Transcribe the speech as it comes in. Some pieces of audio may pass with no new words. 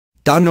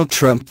Donald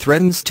Trump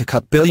threatens to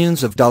cut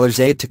billions of dollars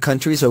aid to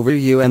countries over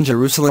UN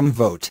Jerusalem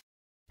vote.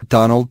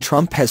 Donald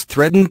Trump has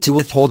threatened to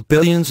withhold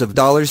billions of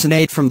dollars in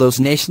aid from those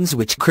nations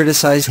which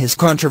criticize his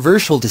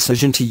controversial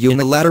decision to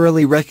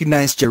unilaterally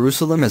recognize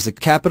Jerusalem as the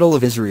capital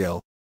of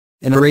Israel.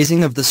 In a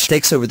raising of the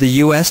stakes over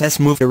the US's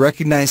move to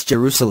recognize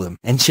Jerusalem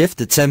and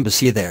shift its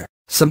embassy there,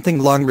 something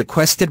long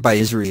requested by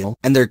Israel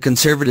and their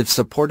conservative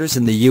supporters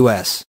in the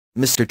U.S.,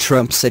 Mr.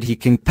 Trump said he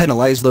can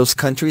penalize those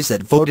countries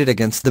that voted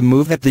against the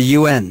move at the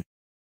UN.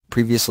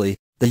 Previously,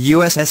 the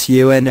US's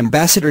UN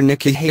Ambassador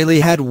Nikki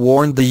Haley had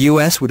warned the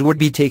U.S. would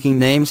be taking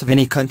names of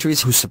any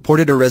countries who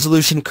supported a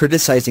resolution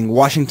criticizing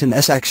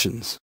Washington's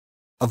actions.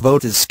 A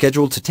vote is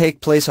scheduled to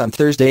take place on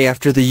Thursday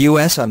after the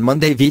U.S. on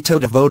Monday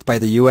vetoed a vote by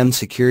the UN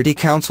Security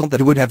Council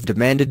that would have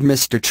demanded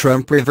Mr.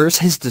 Trump reverse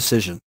his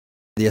decision.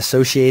 The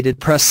Associated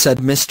Press said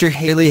Mr.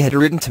 Haley had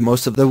written to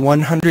most of the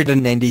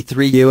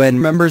 193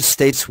 UN member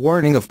states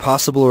warning of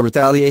possible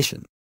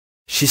retaliation.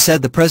 She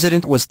said the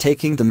president was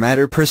taking the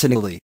matter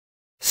personally.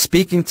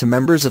 Speaking to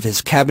members of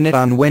his cabinet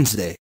on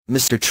Wednesday,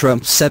 Mr.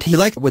 Trump said he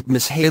liked what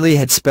Ms. Haley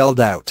had spelled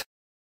out.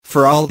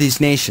 For all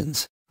these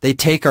nations, they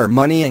take our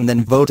money and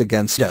then vote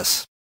against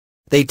us.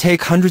 They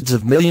take hundreds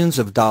of millions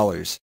of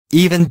dollars,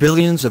 even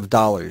billions of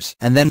dollars,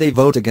 and then they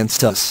vote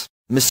against us,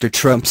 Mr.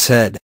 Trump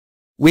said.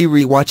 We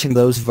rewatching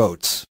those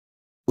votes.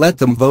 Let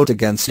them vote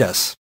against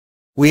us.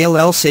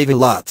 We'll save a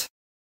lot.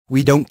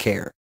 We don't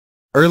care.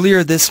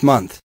 Earlier this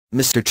month,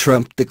 Mr.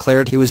 Trump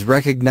declared he was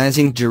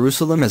recognizing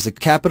Jerusalem as the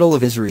capital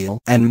of Israel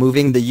and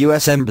moving the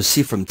U.S.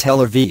 Embassy from Tel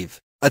Aviv,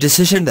 a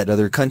decision that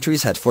other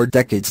countries had for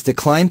decades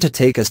declined to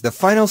take as the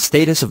final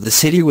status of the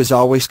city was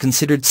always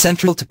considered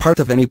central to part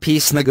of any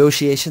peace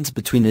negotiations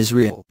between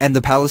Israel and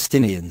the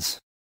Palestinians.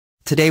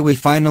 Today we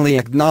finally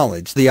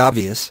acknowledge the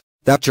obvious,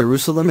 that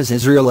Jerusalem is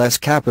Israel's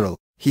capital,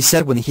 he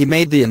said when he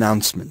made the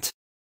announcement.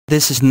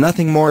 This is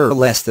nothing more or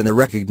less than a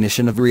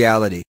recognition of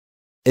reality.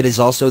 It is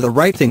also the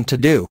right thing to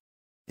do.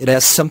 It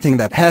is something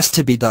that has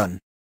to be done.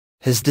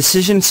 His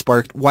decision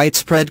sparked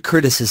widespread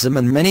criticism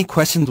and many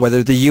questioned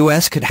whether the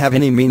U.S. could have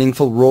any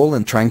meaningful role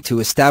in trying to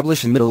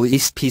establish a Middle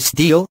East peace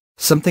deal,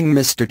 something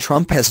Mr.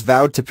 Trump has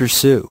vowed to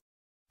pursue.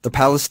 The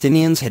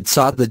Palestinians had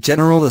sought the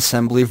General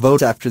Assembly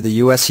vote after the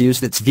U.S.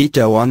 used its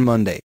veto on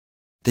Monday.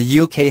 The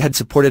U.K. had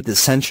supported the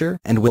censure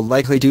and will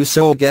likely do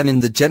so again in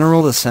the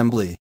General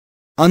Assembly.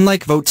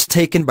 Unlike votes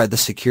taken by the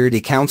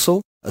Security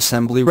Council,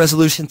 Assembly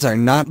resolutions are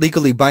not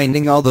legally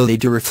binding although they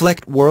do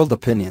reflect world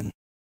opinion.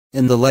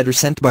 In the letter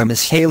sent by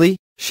Ms. Haley,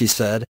 she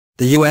said,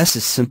 the U.S.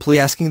 is simply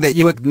asking that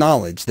you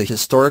acknowledge the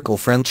historical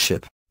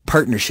friendship,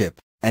 partnership,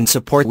 and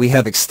support we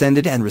have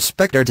extended and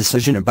respect our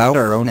decision about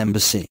our own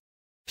embassy.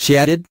 She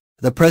added,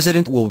 the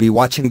President will be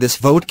watching this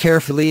vote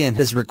carefully and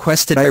has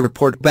requested I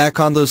report back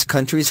on those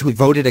countries who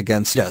voted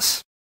against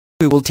us.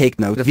 We will take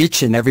note of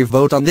each and every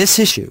vote on this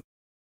issue.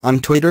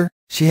 On Twitter,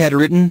 she had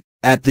written,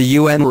 at the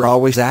UN we're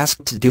always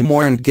asked to do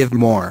more and give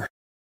more.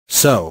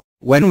 So,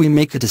 when we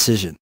make a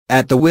decision,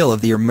 at the will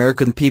of the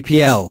American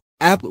PPL,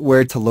 app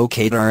where to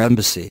locate our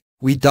embassy,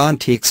 we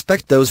don't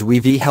expect those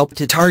we've helped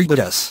to target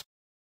us.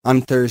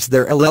 On Thursday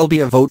there'll be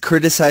a vote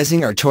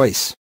criticizing our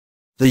choice.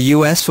 The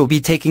U.S. will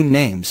be taking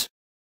names.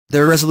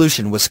 Their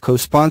resolution was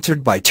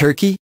co-sponsored by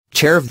Turkey,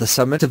 chair of the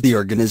Summit of the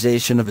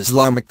Organization of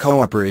Islamic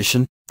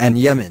Cooperation, and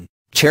Yemen,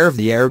 chair of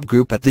the Arab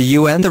Group at the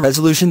UN. The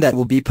resolution that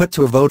will be put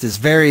to a vote is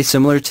very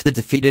similar to the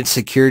defeated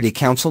Security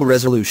Council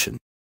resolution.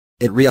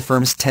 It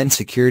reaffirms 10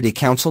 Security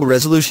Council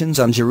resolutions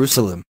on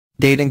Jerusalem,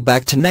 dating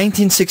back to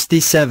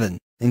 1967,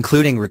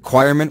 including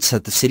requirements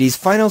that the city's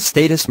final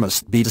status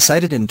must be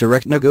decided in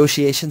direct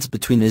negotiations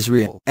between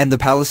Israel and the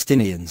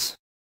Palestinians.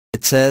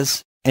 It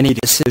says, any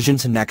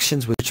decisions and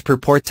actions which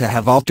purport to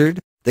have altered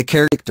the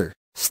character,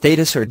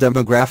 status or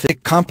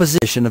demographic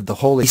composition of the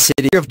holy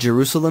city of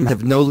Jerusalem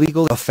have no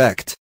legal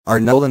effect, are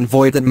null and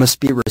void and must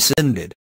be rescinded.